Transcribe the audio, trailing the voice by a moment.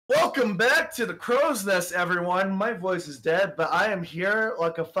Welcome back to the Crow's Nest, everyone. My voice is dead, but I am here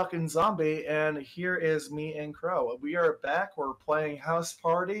like a fucking zombie, and here is me and Krow. We are back. We're playing House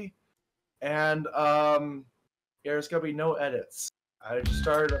Party, and there's gonna be no edits. I just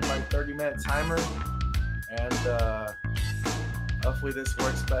started my 30-minute timer, and hopefully this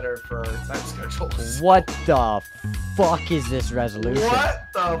works better for our time schedules. What the fuck is this resolution? What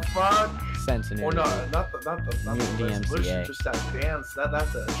the fuck? Sensitive. Or no, not the resolution, DMCA. just that dance.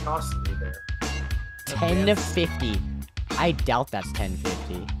 That's an atrocity there. 10 to 50. I doubt that's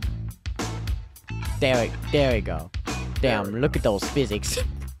 1050. There we go. Damn, look at those physics.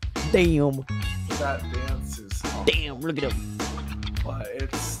 Damn. That dance is awful. Damn, look at them. But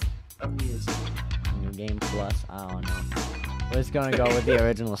it's amusing. New game plus, I don't know. We're just gonna go with the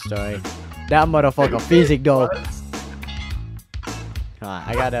original story. That motherfucker physic though. Alright,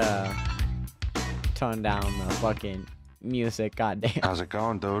 I gotta turn down the fucking music, goddamn. How's it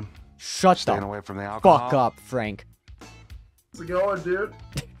going, dude? Shut Staying the away from the alcohol? fuck up, Frank. How's it going, dude?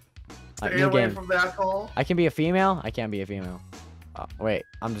 Stay new away game. from the alcohol. I can be a female? I can't be a female. Oh, wait,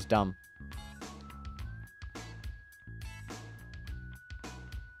 I'm just dumb.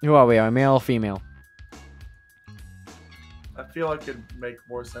 Who are we? Are we male or female? I feel like it'd make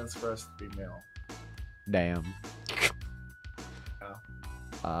more sense for us to be male. Damn.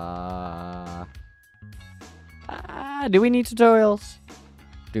 Yeah. Do we need tutorials?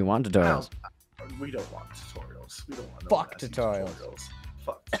 Do we want tutorials? We don't want tutorials. We don't want Fuck nasty tutorials.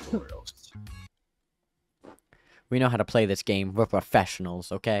 Fuck tutorials. We know how to play this game. We're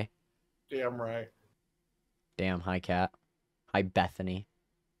professionals, okay? Damn right. Damn, hi, Cat. Hi, Bethany.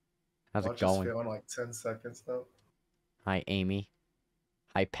 How's it Watch us going? fail in like 10 seconds, though. Hi, Amy.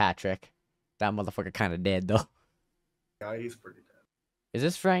 Hi, Patrick. That motherfucker kind of dead, though. Yeah, he's pretty dead. Is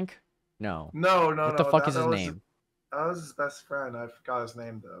this Frank? No. No. What the fuck is his name? That was his best friend. I forgot his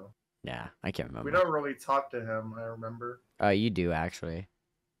name, though. Yeah, I can't remember. We don't really talk to him, I remember. You do, actually.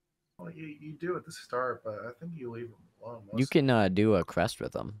 Well, you do at the start, but I think you leave him alone. You can do a crest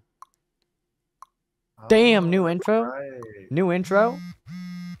with him. Damn, new intro? Right. New intro?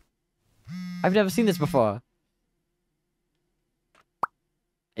 I've never seen this before.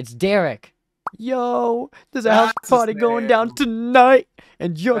 It's Derek. Yo, there's a house party going down tonight,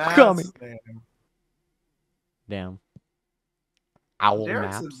 and you're coming. Damn. Owl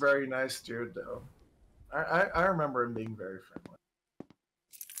Derek's maps. a very nice dude, though. I remember him being very friendly.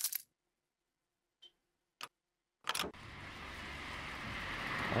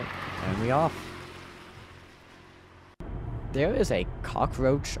 And we off. There is a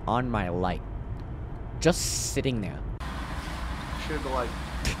cockroach on my light. Just sitting there. Should like.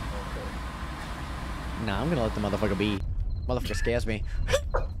 Okay. Nah, I'm gonna let the motherfucker be. Motherfucker scares me.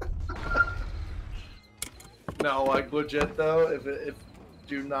 No, like legit though. If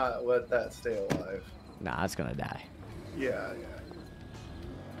do not let that stay alive. Nah, it's gonna die. Yeah.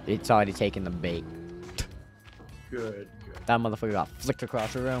 It's already taken the bait. Good. That motherfucker got flicked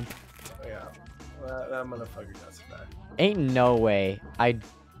across the room. Yeah. That motherfucker got smacked. Ain't no way.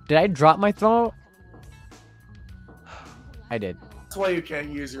 Did I drop my throat? I did. That's why you can't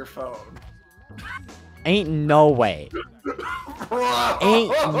use your phone. Ain't no way.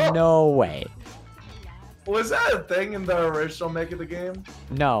 Ain't no way. Was that a thing in the original Make of the game?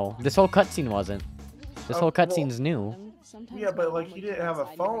 No, this whole cutscene wasn't. This whole cutscene's new. Yeah, but like he didn't have a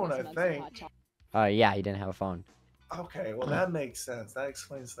phone, I think. Yeah, he didn't have a phone. Okay, well that makes sense. That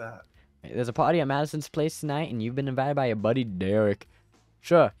explains that. There's a party at Madison's place tonight, and you've been invited by your buddy Derek.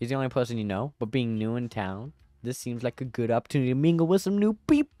 Sure, he's the only person you know, but being new in town, this seems like a good opportunity to mingle with some new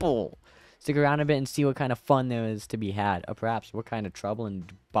people. Stick around a bit and see what kind of fun there is to be had, or perhaps what kind of trouble and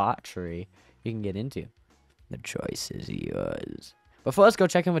debauchery you can get into. The choice is yours. But first, go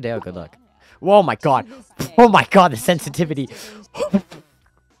check in with Dale. Good luck. Whoa, my god. Oh my god, the sensitivity.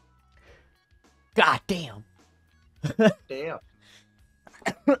 God damn. Damn.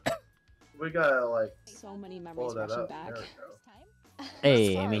 We gotta like so many pull memories that rushing up. back. There we go.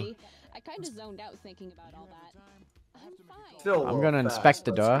 Hey, Sorry, Amy. I kind of zoned out thinking about all that. I'm fine. Still a I'm little gonna fast, inspect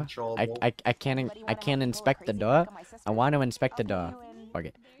the but it's door. controllable. I can't inspect the door. I want to inspect the door. Fuck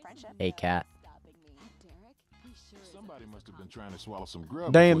it. Hey, cat. Somebody must have been trying to swallow some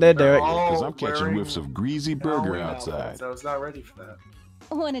grub. Damn, before that they Derek. got here, 'cause I'm Oh, catching wearing whiffs of greasy burger outside. I was not ready for that.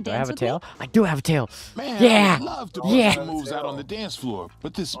 Want to Do I dance have a with me? tail? I do have a tail. Man, Yeah. I'd love to Yeah. put some moves out on the dance floor,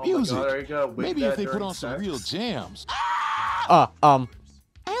 but this Oh my music. God, there you go. With Maybe that if they put during on some sex. real jams. I'll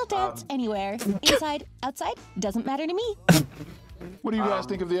dance anywhere. Inside, outside, doesn't matter to me. What do you guys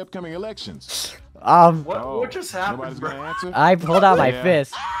think of the upcoming elections? What just happened, Nobody's bro? gonna answer? I pulled out my Yeah.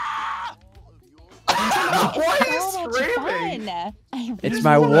 fist. Why are you so much screaming? fun. I It's really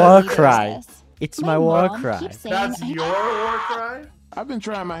my need war this. cry. It's my war mom cry. keeps saying That's I- your war cry? I've been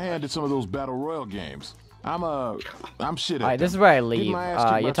trying my hand at some of those battle royale games. I'm shit at Alright, this is them. where I Getting leave. my ass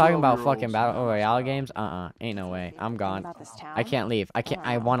kicked by You're talking about 12-year-olds. fucking battle royale games? Ain't no way. I'm gone. I can't leave.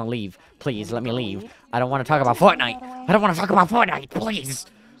 I want to leave. Please let me leave. I don't want to talk about Fortnite. I don't want to talk about Fortnite. Please.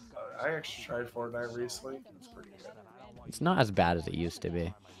 I actually tried Fortnite recently. It's pretty good. It's not as bad as it used to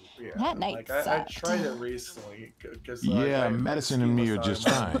be. Yeah, That night like I sucked. tried it recently. Cause, Yeah, my Madison and me scheme are was just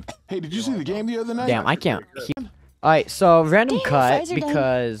done. fine. Hey, did you see the game the other night? Damn, I can't. Alright, so random Damn, cut fries are done.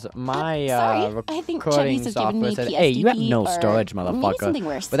 because my sorry, I think recording Chubby's has given me software said, "Hey, you have no PSDP or storage, maybe motherfucker." something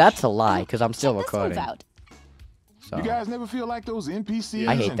worse. But that's a lie because I'm still Check this one's recording. out. So You guys never feel like those NPCs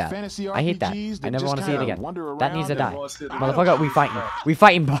I hate and that. fantasy RPGs I hate that. that I never just want to see it kinda again. wander That needs to around die. Wants to do- Motherfucker, we fighting. We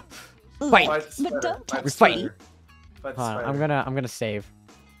fighting, bro. Fight. Fight the But spider. don't touch Fight the We're fighting. spider. Fight the Hold on, spider. I'm gonna save.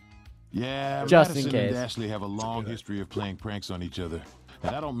 Yeah, Just in Madison case. and Ashley have a long history of playing pranks on each other.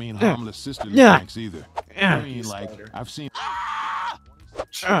 And I don't mean harmless sisterly Yeah. pranks either. Yeah. I mean, like, Spider. I've seen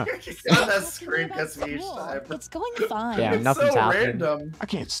God, that scream What gets about me each school? time. It's going fine. Yeah, It's nothing's so happening. random. I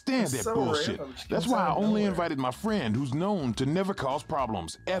can't stand It's that so bullshit. random. She That's comes why I out of only nowhere. invited my friend who's known to never cause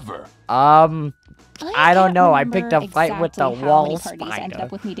problems, ever. I don't can't know. I remember picked a fight with the exactly how wall many parties ended spider.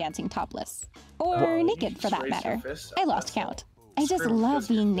 up with me dancing topless, or Well, naked you for that just raised your matter. fist up, I lost that's all. count. I just Scream love because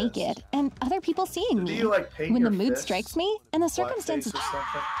your being fist. naked and other people seeing Do me. you like paint When the your mood fists strikes me and the blackface circumstances. or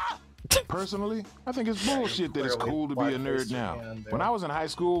something? Personally, I think it's bullshit that it's Clearly, cool to be a blackface nerd your now. hand there. When I was in high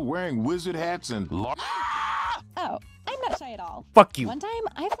school, wearing wizard hats and Oh, I'm not shy at all. Fuck you. One time,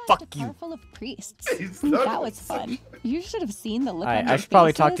 I flashed Fuck a you. car full of priests. He's That so- was fun. You should have seen the look on Alright, their I should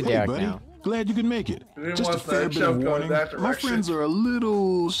probably talk to faces. Hey, Derek buddy. now. Glad you could make it. We didn't Just a want fair the bit show of going warning. that My direction. friends are a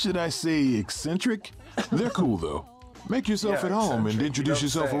little, should I say, eccentric. They're cool though. Make yourself Yeah, at home and eccentric, introduce you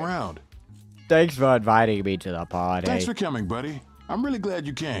don't yourself say. around. Thanks for inviting me to the party. Thanks for coming, buddy. I'm really glad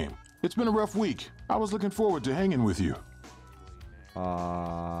you came. It's been a rough week. I was looking forward to hanging with you.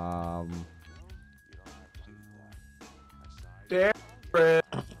 Derek.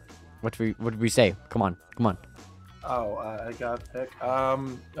 What did we say? Come on. Oh, I got a pick.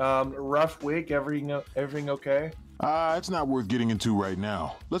 Rough week. Everything okay? It's not worth getting into right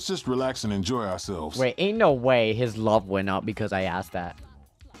now. Let's just relax and enjoy ourselves. Wait, ain't no way his love went up because I asked that.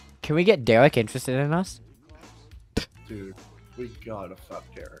 Can we get Derek interested in us? Dude, we gotta fuck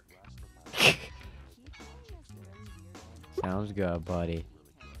Derek. Sounds good, buddy.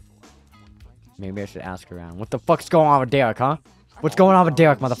 Maybe I should ask around. What the fuck's going on with Derek, huh? What's going on with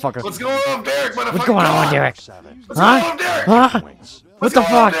Derek, motherfucker? What's going on, Derek? What's going on with Derek? What's going on, Derek? Huh? What What's the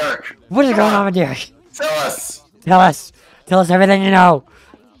going on, fuck? Derek? What is Come going on. on with Derek? Tell us. Tell us. Tell us everything you know.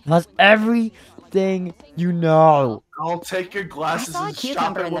 Tell us everything you know. I'll take your I glasses saw a and shop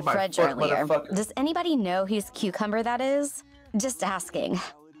cucumber it in the with my fridge foot, earlier. motherfucker. Does anybody know whose cucumber that is? Just asking.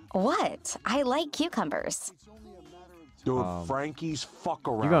 What? I like cucumbers. Dude, Frankie's fuck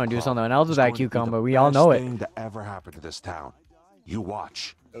around. You're gonna do club something else with is that going to be the cucumber. We all know best it. thing to ever happen to this town. You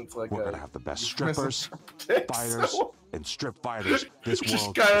watch. It's like We're a gonna have the best euphemism strippers, for dicks. fighters, and strip fighters this Just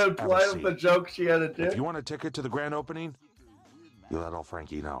world kind has of ever implied with the seen. joke she had a If dick. you want a ticket to the grand opening, you let old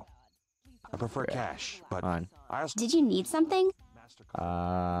Frankie know. I prefer cash, but On. I also Did you need something?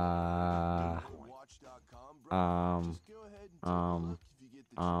 Um. Um.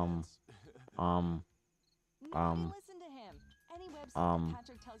 Um. Um.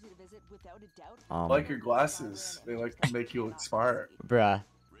 Like your glasses. They like to make you look smart. Bruh.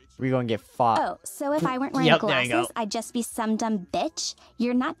 We gonna get fought. Oh, so if I weren't wearing Yep, there you glasses, go. I'd just be some dumb bitch?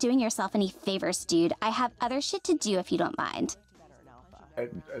 You're not doing yourself any favors, dude. I have other shit to do if you don't mind. I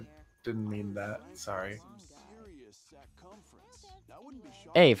didn't mean that. Sorry.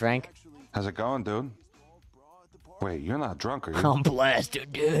 Hey, Frank. how's it going, dude? Wait, you're not drunk, are you? I'm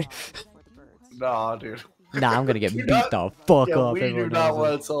blasted, dude. Nah, dude. Nah, I'm gonna get beat not- the fuck Yeah, up. we do everyone not knows it.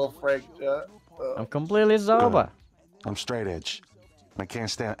 want to tell Frank that. I'm completely sober. I'm straight edge. I can't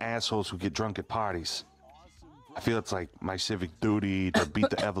stand assholes who get drunk at parties. I feel it's like my civic duty to beat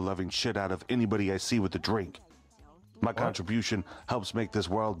the ever-loving shit out of anybody I see with a drink. My contribution helps make this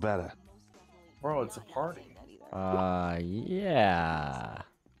world better. Bro, it's a party. Yeah.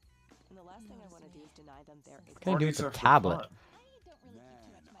 Gonna do with Parties the are for tablet. fun.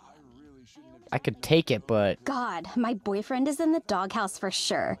 I could take it, but God, my boyfriend is in the doghouse for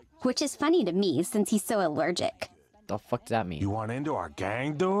sure. Which is funny to me since he's so allergic. the fuck does that mean? You want into our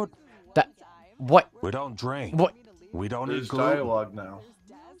gang, dude? That what? We don't drink. What? We don't eat There's gluten. dialogue now.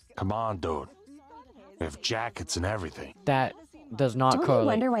 Come on, dude. We have jackets and everything. That does not Don't you correlate.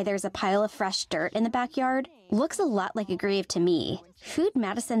 wonder why there's a pile of fresh dirt in the backyard? Looks a lot like a grave to me. Who'd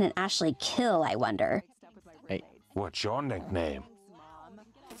Madison and Ashley kill, I wonder? What's your nickname?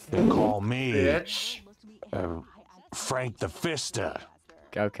 They call me Bitch. Frank the Fister.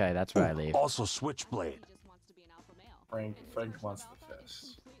 Okay, that's where I leave. Also Switchblade. Frank wants the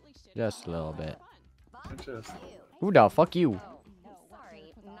fist. Just a little bit. Just... Who the fuck you?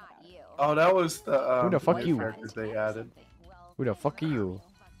 Sorry, not you. Oh, that was the Who the fuck new you? characters they added. Who the fuck are you?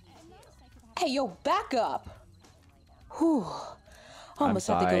 Hey, yo, back up. Whew. Almost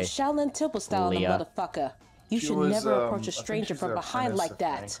had to go sorry, Shaolin Temple style on the Leah. motherfucker. You She should was, never approach I a think stranger she's from an behind apprentice like of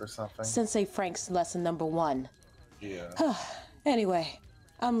that. Frank or something. Sensei Frank's lesson number 1. Yeah. Anyway,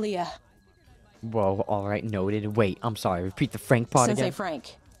 I'm Leah. Whoa, alright, noted. Wait, I'm sorry, repeat the Frank part Sensei again.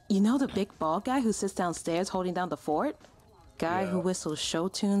 Frank. You know the big bald guy who sits downstairs holding down the fort? Guy who whistles show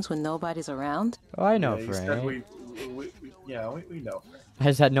tunes when nobody's around? Oh, I know Yeah, you said Frank. we know Frank. I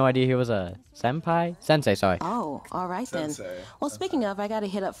just had no idea he was a senpai? Sensei, sorry. Oh, alright then. Sensei. Well, speaking of, I gotta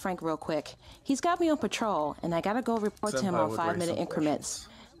hit up Frank real quick. He's got me on patrol, and I gotta go report to him Senpai on would 5-minute raise some increments.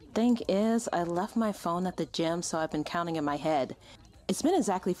 Thing is, I left my phone at the gym, so I've been counting in my head. It's been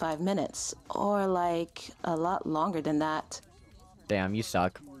exactly 5 minutes, or like a lot longer than that. Damn, you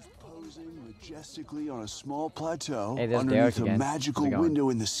suck. Posing majestically on a small plateau Hey, there's Derek underneath a again. magical How's it going? window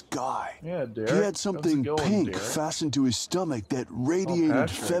in the sky. Yeah, Derek. He had How's it something going, pink Derek? fastened to his stomach that radiated Patrick.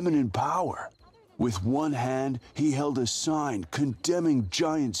 feminine power. With one hand, he held a sign condemning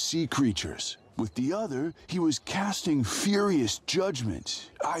giant sea creatures. With the other, he was casting furious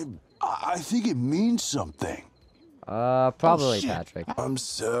judgment. I think it means something. Probably shit. Patrick. I'm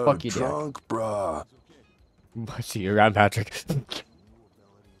so Fuck you, Derek. drunk, bruh. See you around, Patrick.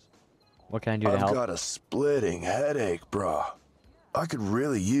 What can I do to I've help? got a splitting headache, bruh. I could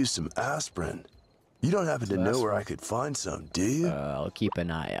really use some aspirin. You don't happen to know where I could find some, do you? I'll keep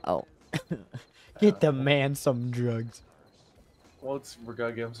an eye out. Get the man some drugs. Well, we're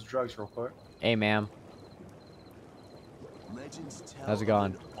gonna give him some drugs real quick. Hey, ma'am. How's it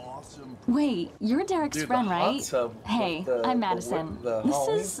going? Wait, you're Derek's Dude, the friend, hot right? tub Hey, with the- I'm the Madison. the This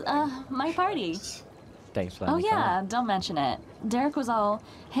Halloween is, thing. my party. Thanks for Oh letting me come. yeah, don't mention it. Derek was all,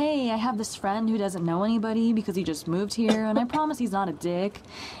 hey, I have this friend who doesn't know anybody because he just moved here, and I promise he's not a dick.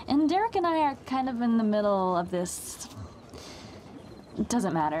 And Derek and I are kind of in the middle of this. It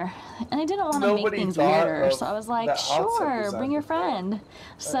doesn't matter. And I didn't want to make Nobody things thought weirder, of so I was like, that hot tub sure, design bring your before. friend.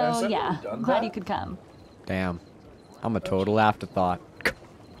 Has So anyone yeah, done glad that? you could come. Damn. I'm a total afterthought.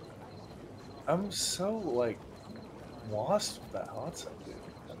 I'm so like lost with that hot tub, dude.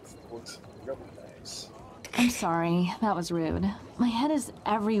 That looks really nice. I'm sorry, that was rude. My head is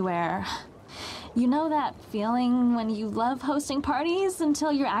everywhere. You know that feeling when you love hosting parties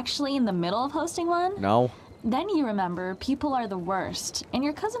until you're actually in the middle of hosting one? No. Then you remember people are the worst, and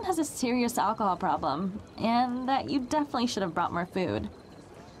your cousin has a serious alcohol problem, and that you definitely should have brought more food.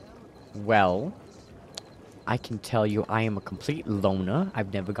 Well, I can tell you I am a complete loner.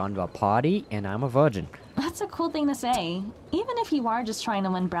 I've never gone to a party, and I'm a virgin. That's a cool thing to say, even if you are just trying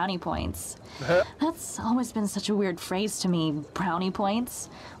to win brownie points. That's always been such a weird phrase to me, brownie points.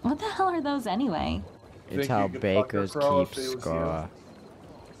 What the hell are those anyway? It's Think how you could fuck your bakers Krow keep if it was you? score.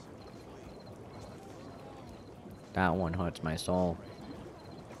 That one hurts my soul.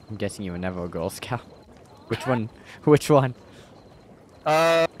 I'm guessing you were never a Girl Scout. Which one? Which one?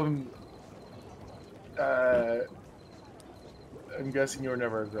 I'm guessing you were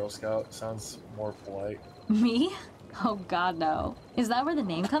never a Girl Scout. Sounds more polite. Me? Oh god, no. Is that where the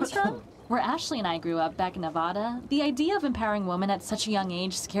name comes from? Where Ashley and I grew up back in Nevada, the idea of empowering women at such a young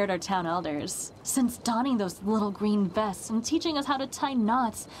age scared our town elders. Since donning those little green vests and teaching us how to tie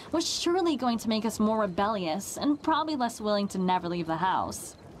knots was surely going to make us more rebellious and probably less willing to never leave the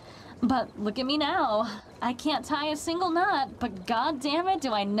house. But look at me now. I can't tie a single knot, but god damn it,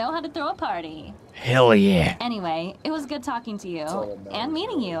 do I know how to throw a party. Hell yeah. Anyway, it was good talking to you all that matters, and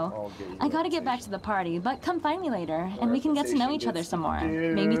meeting you. I'll get you I gotta get back to the party, but come find me later and we can get to know each other some more.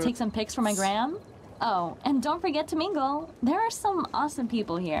 Maybe take some pics for my gram? Oh, and don't forget to mingle. There are some awesome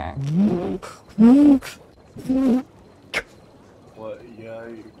people here. What? Yeah.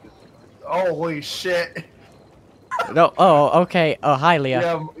 Oh, holy shit. No. Oh, okay. Oh, hi,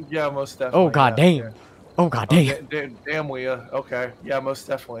 Leah. Yeah, most definitely. Oh, god yeah, damn. yeah. Oh, god Oh, damn. damn, Leah. Okay. Yeah, most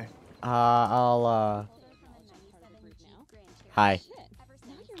definitely. I'll, Hi.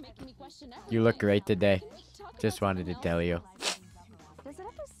 You look great today. Just wanted to tell you. Does it ever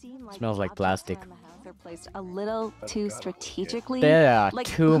seem like Smells like objects plastic. around the house are placed a little too strategically? There are Like,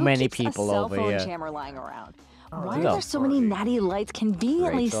 too who many keeps a people cell over phone here. jammer lying around? Why Rachel. are there so many natty lights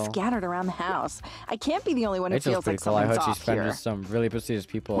conveniently Rachel. scattered around the house? I can't be the only one who Rachel's feels pretty like cool. I someone's heard she's off friends here. with some really prestigious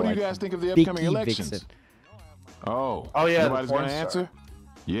people. What do like you guys think of the Vicky upcoming elections? Vixen. Oh. Oh, yeah, the Nobody's porn gonna star. answer?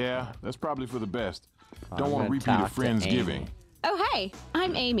 Yeah, that's probably for the best. Don't want to repeat a Friendsgiving. Oh, hey,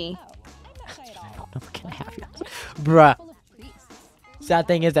 I'm Amy. Bruh. Sad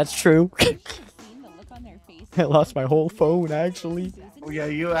thing is, that's true. I lost my whole phone, actually. Oh, yeah,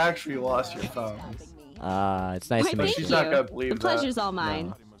 you actually lost your phone. It's nice to meet you. She's not gonna believe the pleasure's all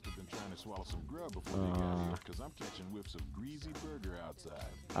mine.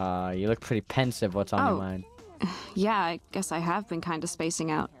 You look pretty pensive. What's on your mind? Yeah, I guess I have been kind of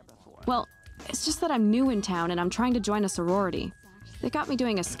spacing out. Well, it's just that I'm new in town and I'm trying to join a sorority. They got me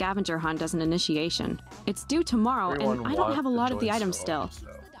doing a scavenger hunt as an initiation. It's due tomorrow, and I don't have a lot of the items still.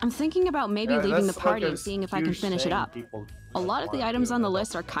 I'm thinking about maybe leaving the party and seeing if I can finish it up. A lot of the items on the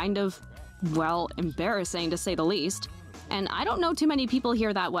list are kind of, well, embarrassing to say the least. And I don't know too many people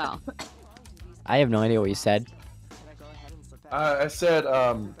here that well. I have no idea what you said. I said,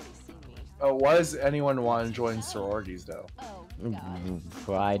 why does anyone want to join sororities, though?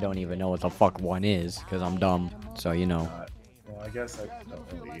 I don't even know what the fuck one is, because I'm dumb. So, you know. Well, I guess I don't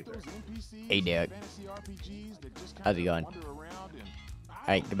really either. Hey, Derek. How's it going?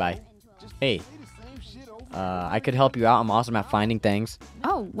 Alright, goodbye. Hey. I could help you out. I'm awesome at finding things.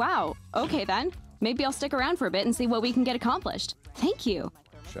 Oh, wow. Okay, then. Maybe I'll stick around for a bit and see what we can get accomplished. Thank you.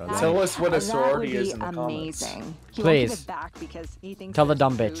 Sure, tell us what a sorority is in the amazing. comments. Please. Tell the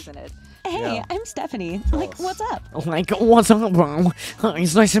dumb bitch. Hey, Yeah. I'm Stephanie. Like, what's up? Like, what's up, bro?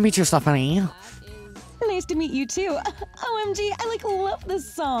 It's nice to meet you, Stephanie. Nice to meet you too. OMG, I like love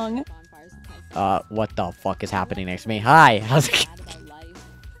this song. What the fuck is happening next to me? Hi, how's it?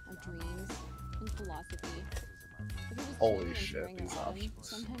 Holy shit, these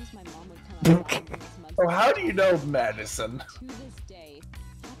options. Oh, how do you know Madison?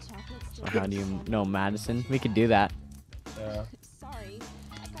 How do you know Madison? We could do that. Yeah.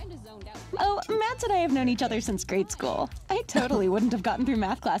 Oh, Matt and I have known each other since grade school. I totally wouldn't have gotten through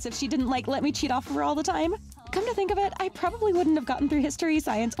math class if she didn't, like, let me cheat off of her all the time. Come to think of it, I probably wouldn't have gotten through history,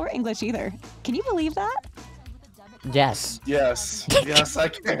 science, or English either. Can you believe that? Yes. Yes. Yes, I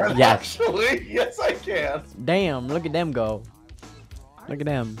can. Yes. Actually, yes, I can. Damn, look at them go. Look at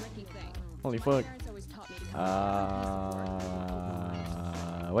them. Holy fuck.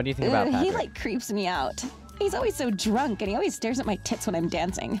 What do you think about Patrick? He, like, creeps me out. He's always so drunk, and he always stares at my tits when I'm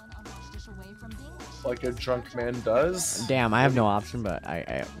dancing. Like a drunk man does? Damn, I have no option, but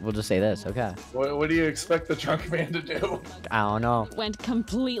I will just say this, okay? What do you expect the drunk man to do? I don't know. Went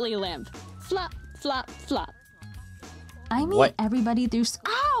completely limp. Flop, flop, flop. I meet What? everybody through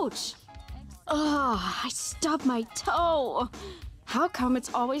Ouch! Ugh, I stubbed my toe. How come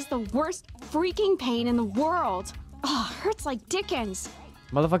it's always the worst freaking pain in the world? Ugh, hurts like Dickens.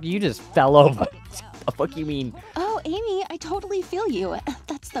 Motherfucker, you just fell over. The fuck you mean? Oh, Amy, I totally feel you.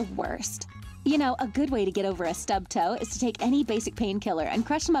 That's the worst. You know, a good way to get over a stubbed toe is to take any basic painkiller and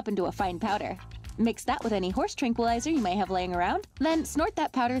crush them up into a fine powder. Mix that with any horse tranquilizer you may have laying around, then snort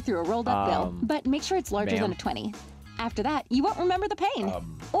that powder through a rolled up pill, but make sure it's larger than a 20. After that, you won't remember the pain,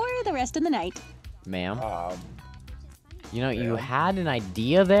 or the rest of the night. Ma'am? You know, you had an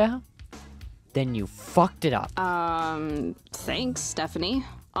idea there, then you fucked it up. Thanks, Stephanie.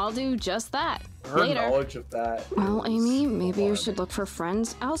 I'll do just that. Her Later. knowledge of that. Well, Amy, maybe you should look for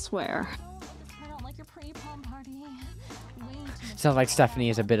friends elsewhere. Sounds like Stephanie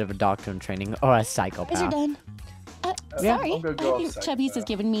is a bit of a doctor in training, or a psychopath. Is it done? Yeah, Sorry, I'm gonna go I think upside Chubby's down. has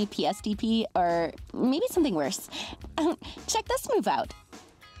given me PSDP, or maybe something worse. Check this move out.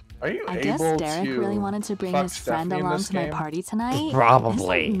 Are you I able guess Derek to really wanted to bring fuck his friend Stephanie in along this to my game? party tonight.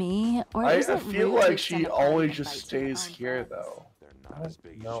 Probably. Is it me, or I is it feel rude to like extend she a party always invite just to her stays own here, friends? though. I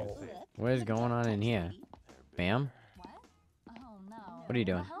don't know. What is going on in here? Ma'am? Oh no. What are you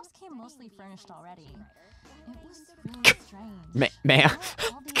doing? The house came mostly furnished already. It was really strange. Ma'am?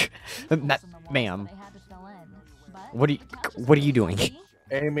 All these details on the walls Ma'am? that I had to fill in. But What are you doing?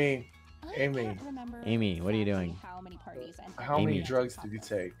 Amy, Amy, what are you doing? how many Amy. drugs did you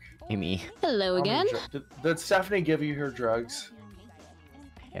take? Amy. Hello How many again. did Stephanie give you her drugs?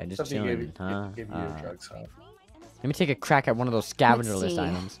 Yeah, just Stephanie chilling, huh? gave you your drugs, huh? Let me take a crack at one of those scavenger Let's list see.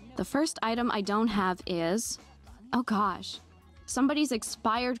 items. The first item I don't have is... Oh gosh. Somebody's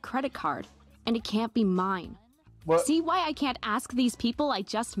expired credit card. And it can't be mine. What? See why I can't ask these people I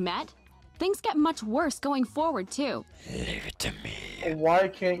just met? Things get much worse going forward, too. Leave it to me. Why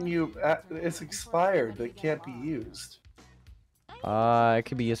can't you? It's expired. It can't be used. It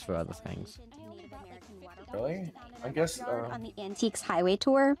could be used for other things. Really? I guess. On the Antiques Highway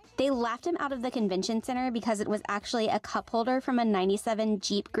Tour, they laughed him out of the convention center because it was actually a cup holder from a '97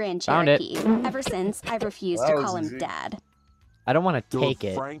 Jeep Grand Found it. Cherokee. Ever since, I've refused That to was call him easy. Dad. I don't want to Dude, take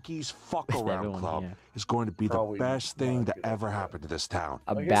it. Frankie's Fuck Around everyone Club here. is going to be Probably the best thing not to good ever idea. happen to this town.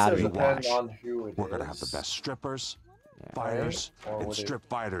 A I guess bad it You depends watch. on who it We're gonna have the is. best strippers, Yeah. fighters, Or and would it- strip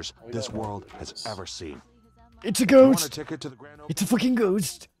fighters we this don't know world who it has is. ever seen. It's a You want a ghost. ticket to the grand opening? It's a fucking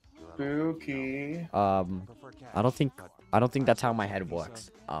ghost. Spooky. I don't think that's how my head works.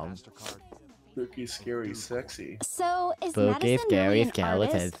 Spooky, scary, sexy. So is Spooky, Madison scary really an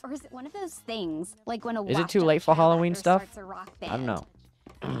skeletons. artist, or is it one of those things like when a Is it too whacked-up late for child Halloween actor stuff? starts a rock I don't band?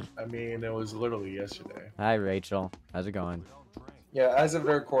 know. I mean, it was literally yesterday. Hi, Rachel. How's it going? Yeah, as of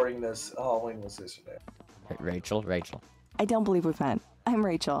recording this, Halloween was yesterday. Hey, Rachel. I don't believe we've met. I'm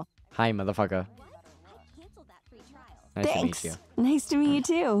Rachel. Hi, motherfucker. Nice Thanks. to meet Nice to meet you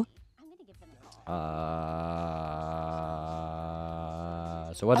too. you.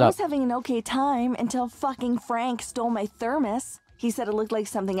 So what's I up? was having an okay time until fucking Frank stole my thermos. He said it looked like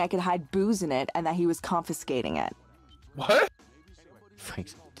something I could hide booze in it and that he was confiscating it. What?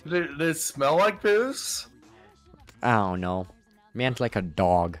 Frank's- Did it smell like booze? I don't know. Man's like a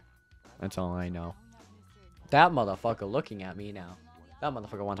dog. That's all I know. That motherfucker looking at me now. That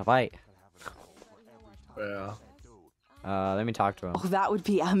motherfucker wants to fight. Yeah. Let me talk to him. Oh, that would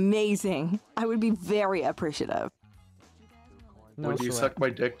be amazing. I would be very appreciative. No Would you sweat. suck my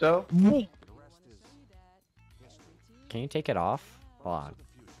dick though? Can you take it off? Hold on.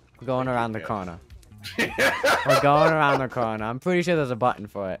 We're going around the corner. We're going around the corner. I'm pretty sure there's a button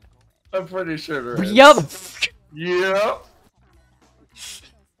for it. I'm pretty sure there is. Yup! Yep.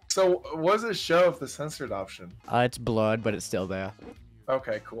 So, what does it show if the censored option? It's blurred, but it's still there.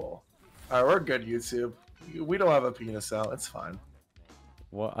 Okay, cool. Alright, we're good, YouTube. We don't have a penis out. It's fine.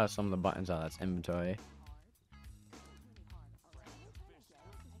 What are some of the buttons on that's inventory?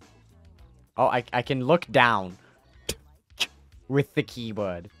 Oh, I can look down with the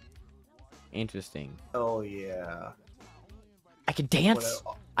keyboard. Interesting. Oh yeah. I can dance.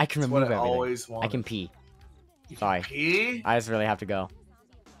 I can it's what remove I everything. always I wanted. can pee. You can Sorry. pee? I just really have to go.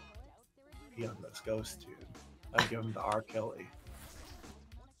 Pee on this ghost, dude. I give him the R. Kelly.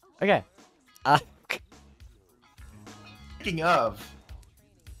 Okay. Speaking of,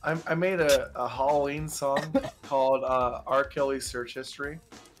 I made a Halloween song called R. Kelly Search History.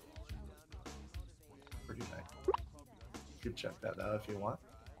 Pretty nice. You can check that out if you want.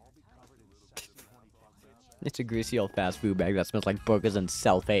 It's a greasy old fast food bag that smells like burgers and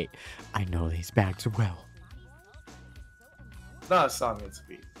self-hate. I know these bags well. It's not a song, it's a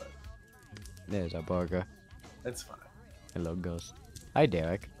beat, but There's a burger. it's fine. Hello, ghost. Hi,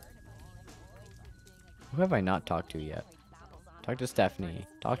 Derek. Who have I not talked to yet? Talk to Stephanie.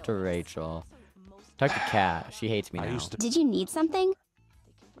 Talk to Rachel. Talk to Kat. She hates me now. Did you need something?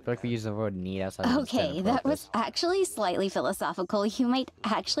 I feel like we use the word need outside of its Okay, intended that was purpose. actually slightly philosophical. You might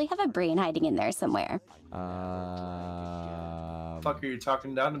actually have a brain hiding in there somewhere. Fuck are you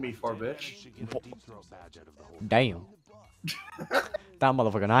talking down to me for, bitch? Damn. That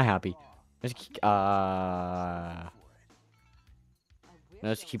motherfucker not happy. Let's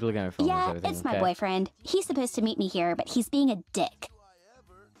keep looking at my phone. Is Yeah, everything it's my okay? boyfriend. He's supposed to meet me here, but he's being a dick.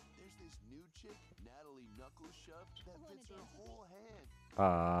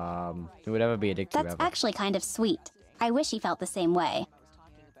 Who would ever be addicted to That's ever? actually kind of sweet. I wish he felt the same way.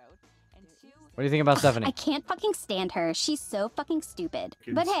 What do you think about I Stephanie? can't fucking stand her. She's so fucking stupid.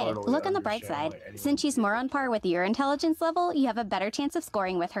 Can But hey, totally look on the bright understand side. why anyone Since she's more on par with your intelligence level, you have a better chance of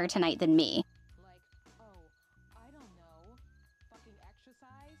scoring with her tonight than me.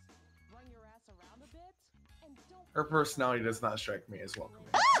 Her personality does not strike me as welcoming.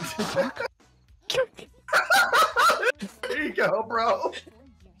 There you go, bro.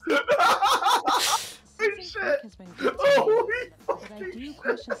 Shit. Holy fucking shit.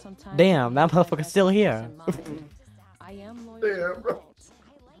 Damn, that motherfucker's still here. Damn, bro.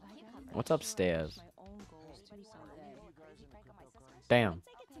 What's upstairs? Damn.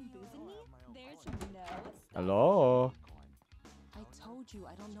 Hello? I told you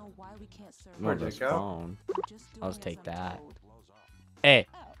I don't know why we can't serve Where's Where'd this it go? phone? I'll just take that. Hey,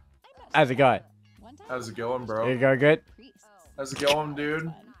 how's it going? How's it going, bro? You go good? How's it going,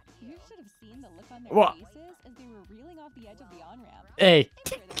 dude? You should have seen the look on their What? faces as they were reeling off the edge of the on-ramp. Hey,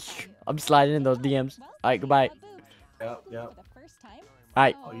 I'm sliding in those DMs. Alright, goodbye. Yep, yep.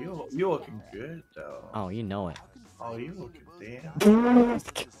 Alright. Oh, you looking good though. Oh, you know it. Oh, you looking damn.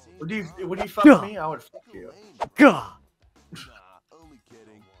 Would you fuck me? I would fuck you. Gah!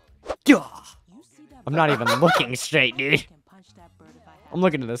 Gah! I'm not even looking straight, dude. I'm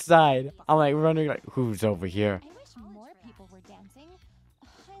looking to the side. I'm like running like, who's over here? I wish more people were dancing.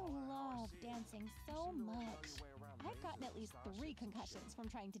 I love dancing so much. I've gotten at least 3 concussions from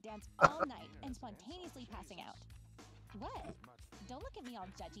trying to dance all night and spontaneously passing out. What? Don't look at me all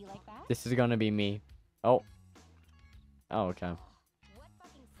judgy like that. This is gonna be me. Oh. Oh, okay.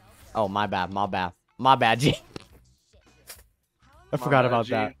 Oh, my bad, My bad, G. I forgot about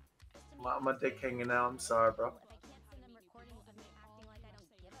that. My dick hanging out. I'm sorry, bro.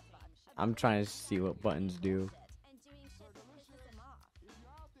 I'm trying to see what buttons do.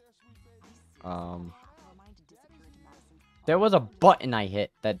 There was a button I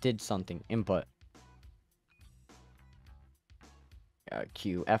hit that did something. Input.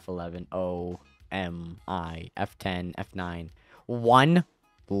 Q, F11, O, M, I, F10, F9. 1.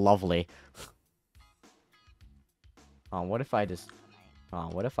 Lovely. What if I just...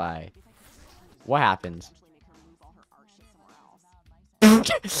 what if I... What happens?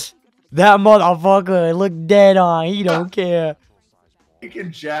 That motherfucker look dead on. He don't care. You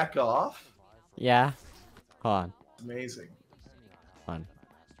can jack off? Yeah. Hold on. Amazing. Hold on.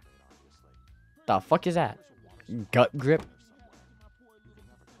 The fuck is that? Gut grip?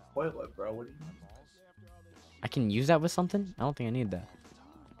 Toilet, bro. What do you mean? I can use that with something? I don't think I need that.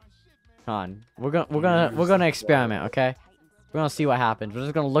 Hold on. We're gonna experiment, okay? We're gonna see what happens. We're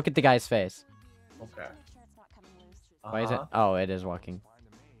just gonna look at the guy's face. Okay. Why is it? Oh, it is working.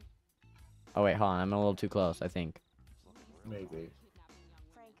 Oh wait, hold on. I'm a little too close, I think. Maybe.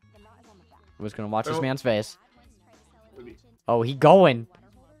 We're just gonna watch this man's face. Maybe. Oh, he going.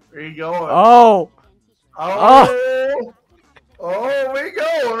 Where you going? Oh! Oh! Oh, we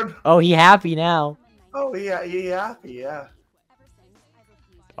going! Oh, he happy now. Oh, yeah, happy, yeah.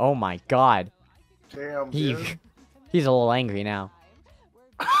 Oh my god. Damn, dude. He's a little angry now.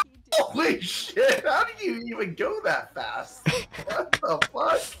 Holy shit, how do you even go that fast? What the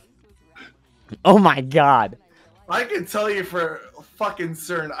fuck? Oh my god. I can tell you for fucking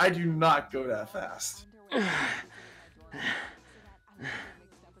certain, I do not go that fast.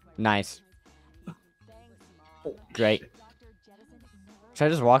 Nice. Great. Should I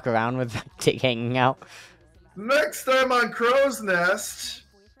just walk around with my dick hanging out? Next time on Crow's Nest,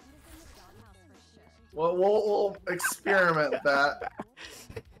 we'll experiment that.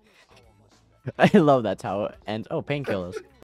 I love that's how it ends. Oh, painkillers.